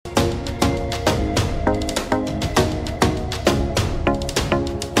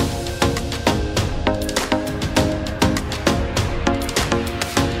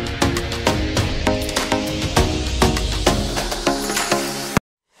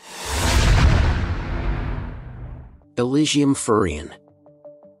Elysium Furrion.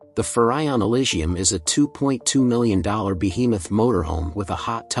 The Furrion Elysium is a $2.2 million behemoth motorhome with a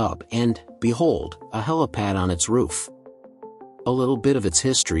hot tub and, behold, a helipad on its roof. A little bit of its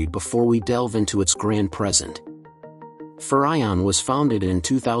history before we delve into its grand present. Furrion was founded in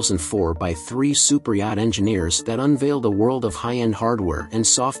 2004 by three superyacht engineers that unveiled a world of high-end hardware and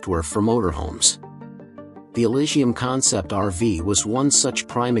software for motorhomes. The Elysium concept RV was one such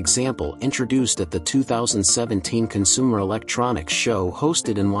prime example, introduced at the 2017 Consumer Electronics Show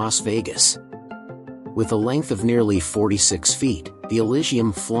hosted in Las Vegas. With a length of nearly 46 feet, the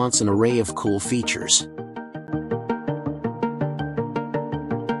Elysium flaunts an array of cool features.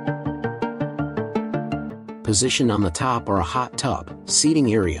 Positioned on the top are a hot tub,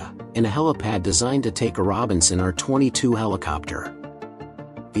 seating area, and a helipad designed to take a Robinson R-22 helicopter.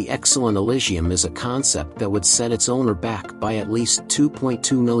 The excellent Elysium is a concept that would set its owner back by at least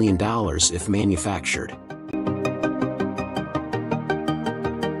 $2.2 million if manufactured.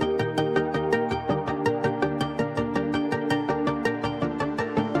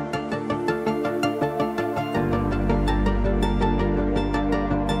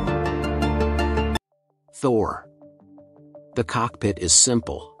 THOR. The cockpit is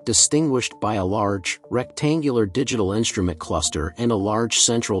simple, distinguished by a large, rectangular digital instrument cluster and a large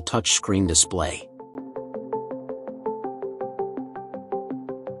central touchscreen display.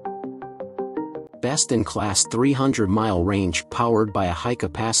 Best-in-class 300-mile range powered by a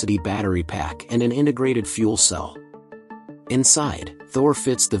high-capacity battery pack and an integrated fuel cell. Inside, THOR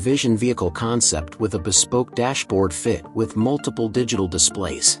fits the vision vehicle concept with a bespoke dashboard fit with multiple digital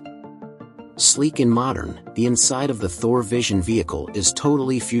displays. Sleek and modern, the inside of the THOR Vision vehicle is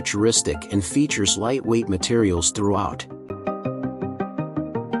totally futuristic and features lightweight materials throughout.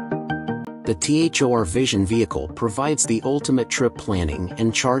 The THOR Vision vehicle provides the ultimate trip planning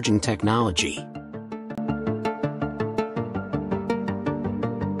and charging technology.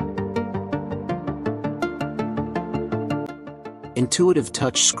 Intuitive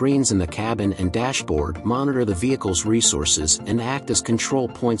touch screens in the cabin and dashboard monitor the vehicle's resources and act as control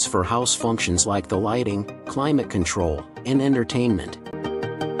points for house functions like the lighting, climate control, and entertainment.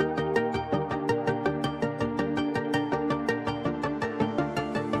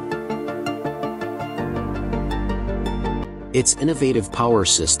 Its innovative power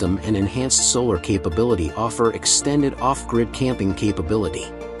system and enhanced solar capability offer extended off-grid camping capability.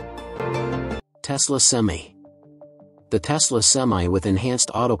 Tesla Semi. The Tesla Semi with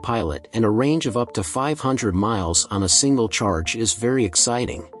enhanced autopilot and a range of up to 500 miles on a single charge is very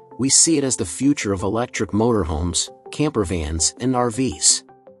exciting. We see it as the future of electric motorhomes, campervans, and RVs.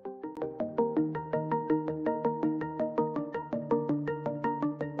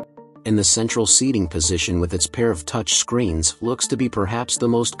 In the central seating position with its pair of touch screens looks to be perhaps the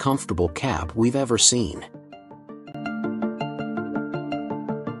most comfortable cab we've ever seen.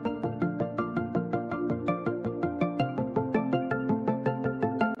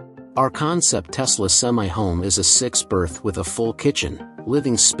 Our concept Tesla Semi-Home is a 6-berth with a full kitchen,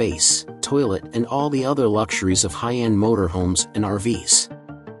 living space, toilet and all the other luxuries of high-end motorhomes and RVs.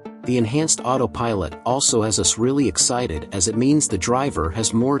 The enhanced autopilot also has us really excited as it means the driver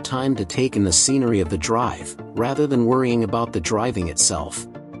has more time to take in the scenery of the drive, rather than worrying about the driving itself.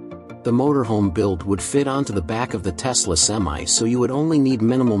 The motorhome build would fit onto the back of the Tesla Semi, so you would only need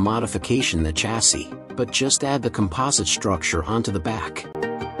minimal modification the chassis, but just add the composite structure onto the back.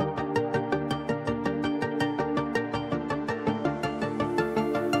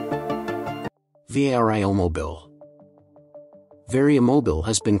 VARIO. VARIO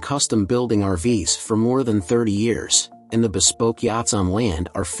has been custom building RVs for more than 30 years, and the bespoke yachts on land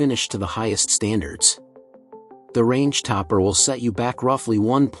are finished to the highest standards. The range topper will set you back roughly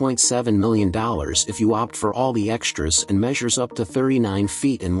 $1.7 million if you opt for all the extras and measures up to 39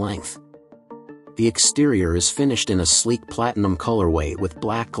 feet in length. The exterior is finished in a sleek platinum colorway with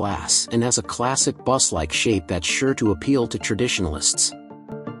black glass and has a classic bus-like shape that's sure to appeal to traditionalists.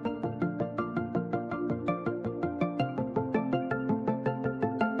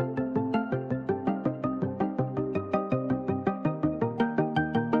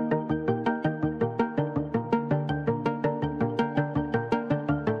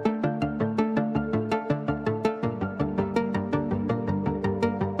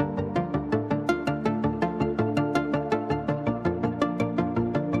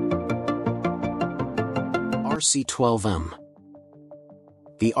 RC12M.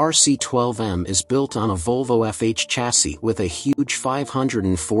 The RC12M is built on a Volvo FH chassis with a huge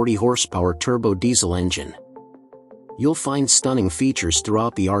 540 horsepower turbo diesel engine. You'll find stunning features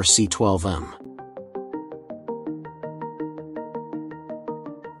throughout the RC12M.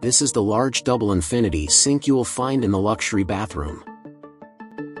 This is the large double infinity sink you will find in the luxury bathroom.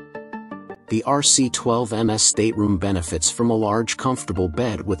 The RC12MS stateroom benefits from a large comfortable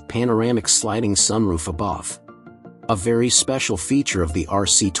bed with panoramic sliding sunroof above. A very special feature of the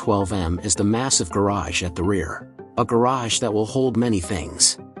RC12M is the massive garage at the rear. A garage that will hold many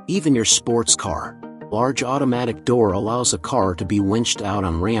things, even your sports car. Large automatic door allows a car to be winched out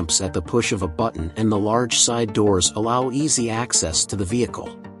on ramps at the push of a button, and the large side doors allow easy access to the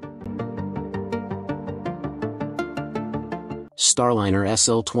vehicle. Starliner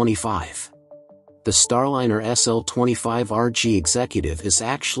SL25. The Starliner SL25RG Executive is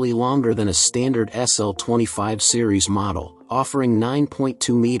actually longer than a standard SL25 series model, offering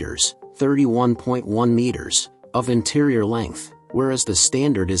 9.2 meters, 31.1 meters, of interior length, whereas the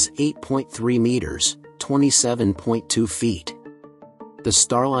standard is 8.3 meters, 27.2 feet. The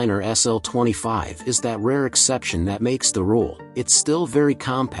Starliner SL25 is that rare exception that makes the rule. It's still very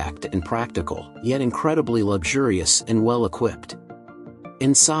compact and practical, yet incredibly luxurious and well-equipped.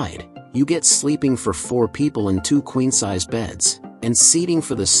 Inside, you get sleeping for 4 people in 2 queen-size beds, and seating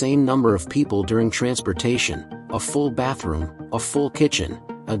for the same number of people during transportation, a full bathroom, a full kitchen,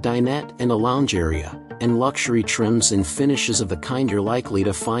 a dinette and a lounge area, and luxury trims and finishes of the kind you're likely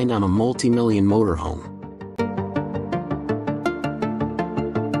to find on a multi-million motorhome.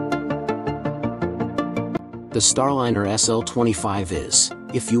 The Starliner SL25 is,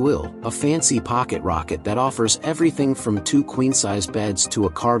 if you will, a fancy pocket rocket that offers everything from 2 queen-size beds to a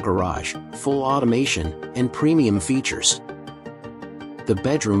car garage, full automation, and premium features. The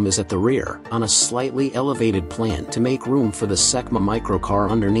bedroom is at the rear, on a slightly elevated plan to make room for the SECMA microcar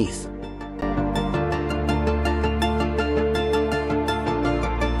underneath.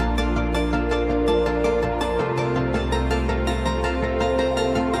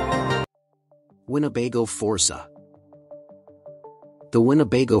 Winnebago Forza. The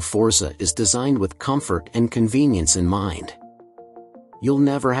Winnebago Forza is designed with comfort and convenience in mind. You'll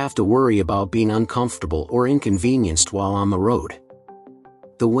never have to worry about being uncomfortable or inconvenienced while on the road.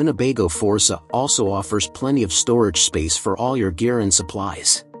 The Winnebago Forza also offers plenty of storage space for all your gear and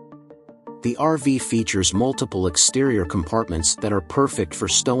supplies. The RV features multiple exterior compartments that are perfect for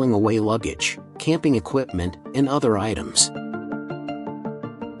stowing away luggage, camping equipment, and other items.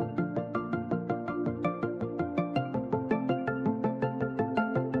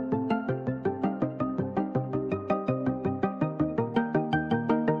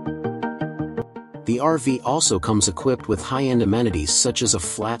 The RV also comes equipped with high-end amenities such as a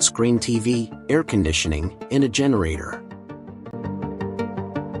flat-screen TV, air conditioning, and a generator.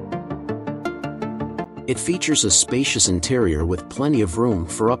 It features a spacious interior with plenty of room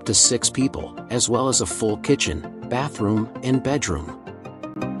for up to 6 people, as well as a full kitchen, bathroom, and bedroom.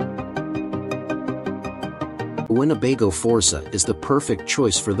 The Winnebago Forza is the perfect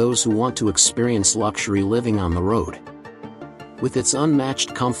choice for those who want to experience luxury living on the road. With its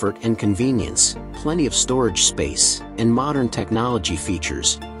unmatched comfort and convenience, plenty of storage space, and modern technology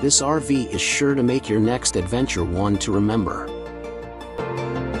features, this RV is sure to make your next adventure one to remember.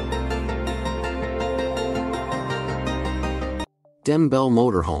 Dembell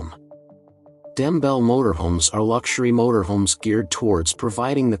Motorhome. Dembell motorhomes are luxury motorhomes geared towards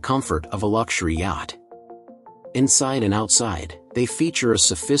providing the comfort of a luxury yacht. Inside and outside, they feature a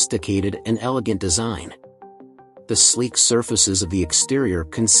sophisticated and elegant design. The sleek surfaces of the exterior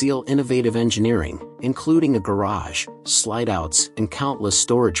conceal innovative engineering, including a garage, slide-outs, and countless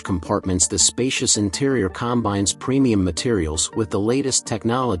storage compartments. The spacious interior combines premium materials with the latest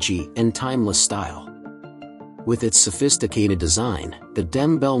technology and timeless style. With its sophisticated design, the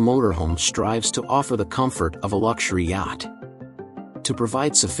Dembell motorhome strives to offer the comfort of a luxury yacht. To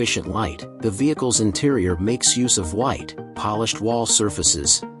provide sufficient light, the vehicle's interior makes use of white, polished wall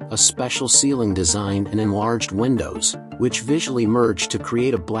surfaces, a special ceiling design and enlarged windows, which visually merge to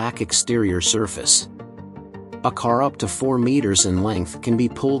create a black exterior surface. A car up to 4 meters in length can be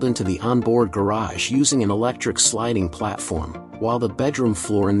pulled into the onboard garage using an electric sliding platform, while the bedroom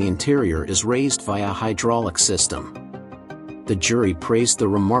floor in the interior is raised via a hydraulic system. The jury praised the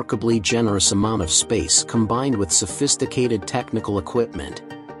remarkably generous amount of space combined with sophisticated technical equipment.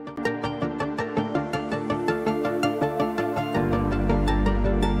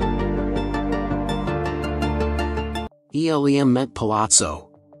 eleMMent Palazzo.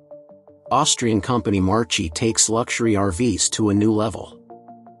 Austrian company Marchi takes luxury RVs to a new level.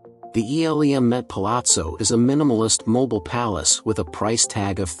 The eleMMent Palazzo is a minimalist mobile palace with a price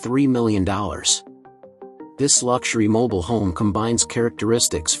tag of $3 million. This luxury mobile home combines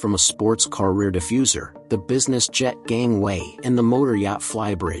characteristics from a sports car rear diffuser, the business jet gangway, and the motor yacht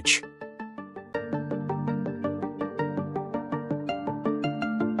flybridge.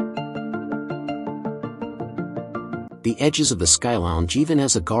 The edges of the Skylounge even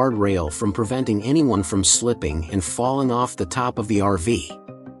has a guardrail from preventing anyone from slipping and falling off the top of the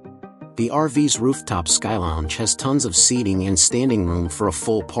RV. The RV's rooftop Skylounge has tons of seating and standing room for a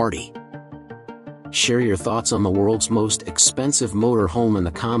full party. Share your thoughts on the world's most expensive motorhome in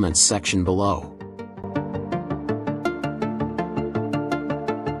the comments section below.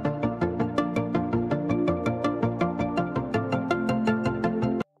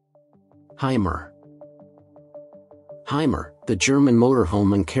 HYMER. HYMER, the German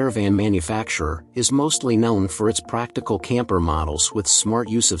motorhome and caravan manufacturer, is mostly known for its practical camper models with smart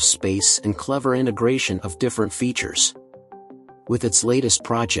use of space and clever integration of different features. With its latest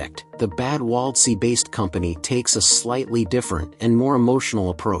project, the Bad Waldsee-based company takes a slightly different and more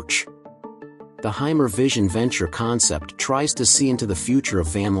emotional approach. The HYMER Vision Venture concept tries to see into the future of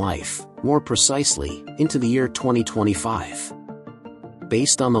van life, more precisely, into the year 2025.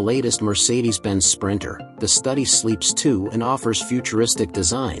 Based on the latest Mercedes-Benz Sprinter, the study sleeps 2 and offers futuristic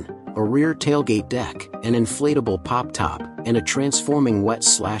design, a rear tailgate deck, an inflatable pop-top, and a transforming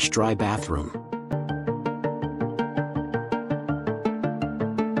wet/dry bathroom.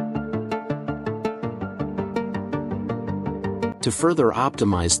 To further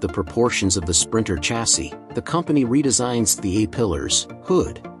optimize the proportions of the Sprinter chassis, the company redesigns the A-pillars,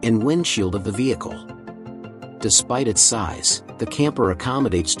 hood, and windshield of the vehicle. Despite its size, the camper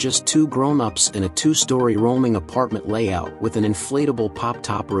accommodates just 2 grown-ups in a 2-story roaming apartment layout with an inflatable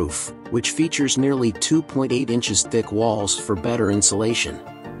pop-top roof, which features nearly 2.8 inches thick walls for better insulation.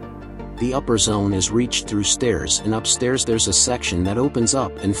 The upper zone is reached through stairs, and upstairs there's a section that opens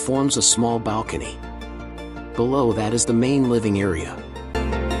up and forms a small balcony. Below that is the main living area,